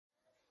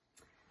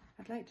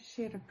I'd like to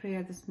share a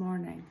prayer this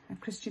morning, a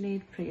Christian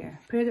Aid prayer,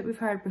 a prayer that we've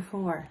heard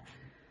before,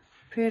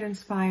 a prayer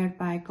inspired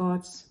by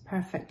God's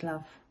perfect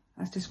love,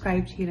 as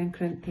described here in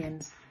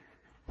Corinthians.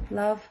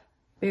 Love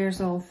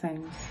bears all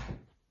things,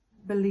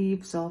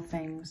 believes all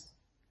things,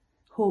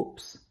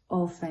 hopes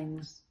all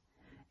things,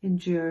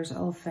 endures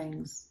all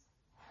things.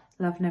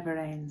 Love never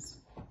ends.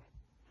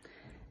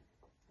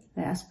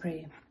 Let us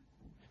pray.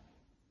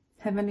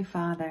 Heavenly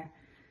Father,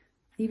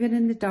 even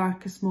in the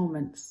darkest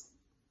moments,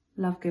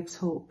 love gives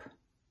hope.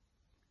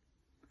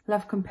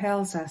 Love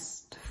compels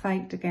us to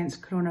fight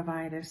against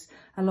coronavirus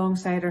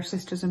alongside our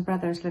sisters and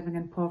brothers living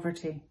in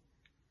poverty.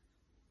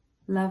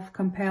 Love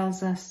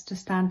compels us to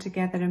stand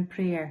together in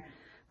prayer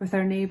with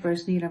our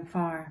neighbours near and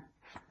far.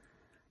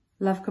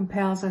 Love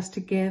compels us to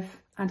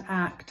give and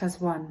act as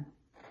one.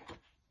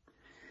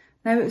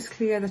 Now it is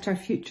clear that our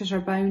futures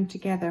are bound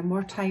together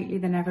more tightly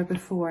than ever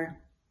before.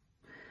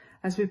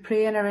 As we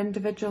pray in our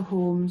individual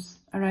homes,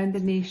 around the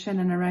nation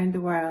and around the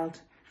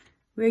world,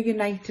 we are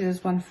united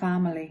as one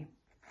family.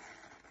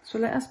 So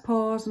let us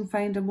pause and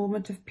find a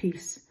moment of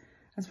peace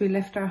as we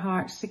lift our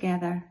hearts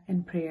together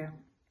in prayer.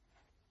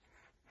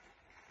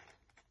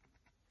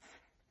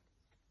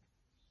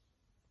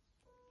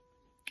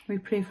 We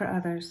pray for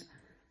others,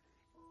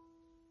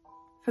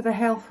 for the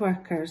health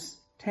workers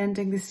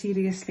tending the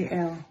seriously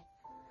ill,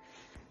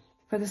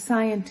 for the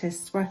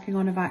scientists working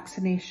on a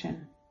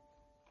vaccination,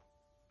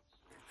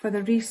 for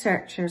the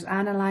researchers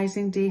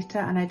analysing data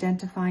and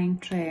identifying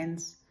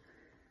trends,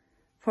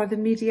 for the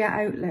media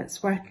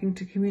outlets working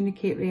to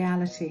communicate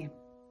reality,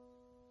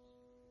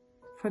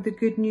 for the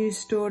good news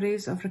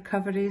stories of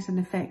recoveries and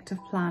effective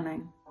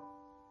planning,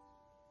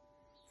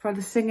 for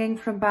the singing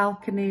from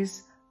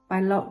balconies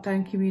by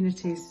lockdown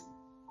communities,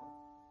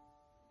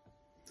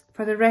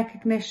 for the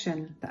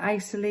recognition that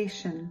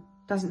isolation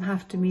doesn't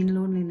have to mean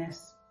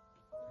loneliness,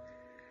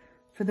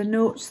 for the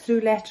notes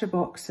through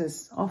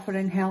letterboxes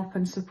offering help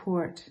and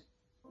support,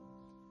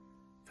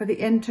 for the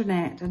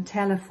internet and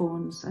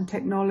telephones and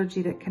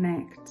technology that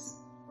connects,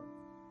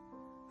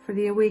 for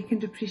the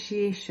awakened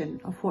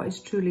appreciation of what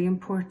is truly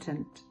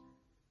important.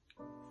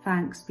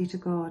 Thanks be to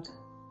God.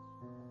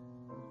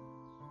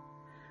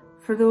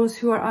 For those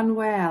who are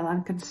unwell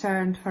and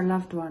concerned for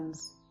loved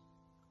ones,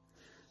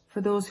 for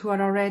those who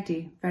are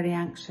already very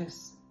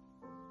anxious,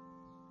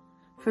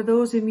 for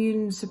those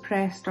immune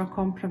suppressed or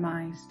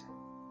compromised,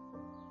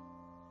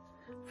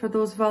 for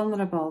those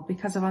vulnerable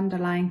because of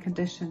underlying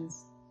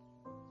conditions,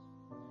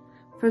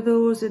 for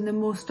those in the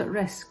most at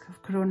risk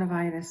of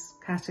coronavirus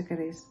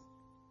categories,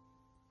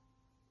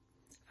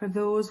 for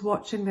those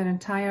watching their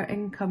entire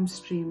income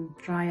stream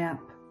dry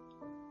up,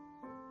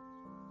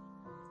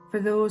 for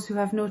those who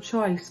have no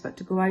choice but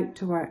to go out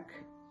to work,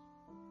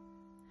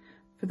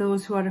 for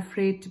those who are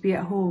afraid to be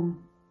at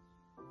home,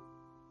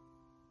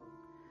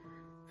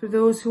 for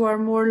those who are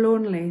more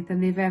lonely than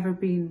they've ever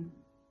been,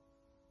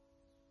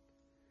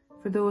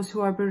 for those who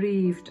are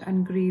bereaved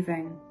and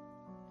grieving.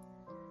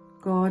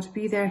 God,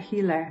 be their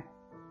healer,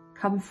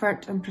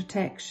 comfort and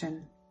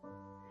protection.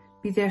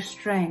 Be their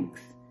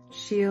strength,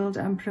 shield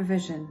and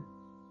provision.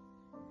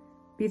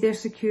 Be their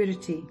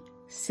security,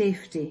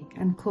 safety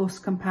and close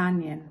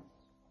companion.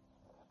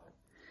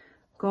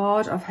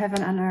 God of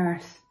heaven and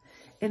earth,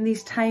 in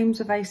these times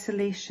of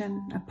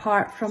isolation,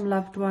 apart from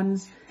loved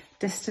ones,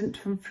 distant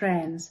from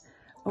friends,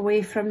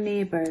 away from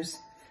neighbours,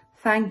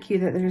 thank you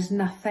that there is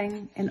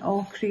nothing in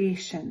all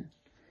creation,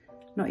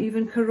 not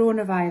even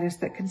coronavirus,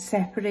 that can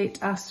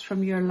separate us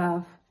from your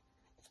love.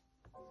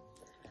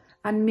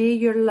 And may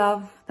your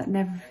love that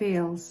never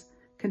fails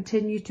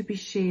continue to be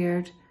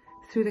shared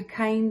through the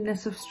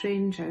kindness of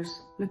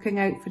strangers looking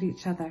out for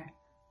each other,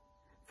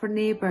 for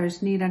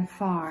neighbours near and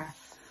far,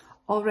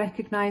 all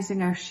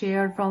recognising our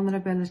shared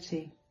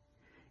vulnerability,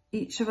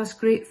 each of us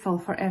grateful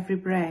for every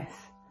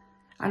breath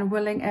and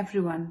willing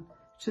everyone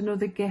to know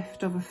the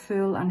gift of a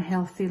full and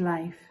healthy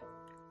life.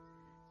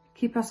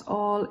 Keep us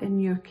all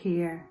in your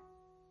care.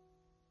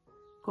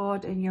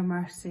 God, in your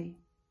mercy,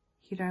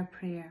 hear our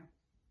prayer.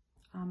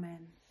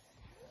 Amen.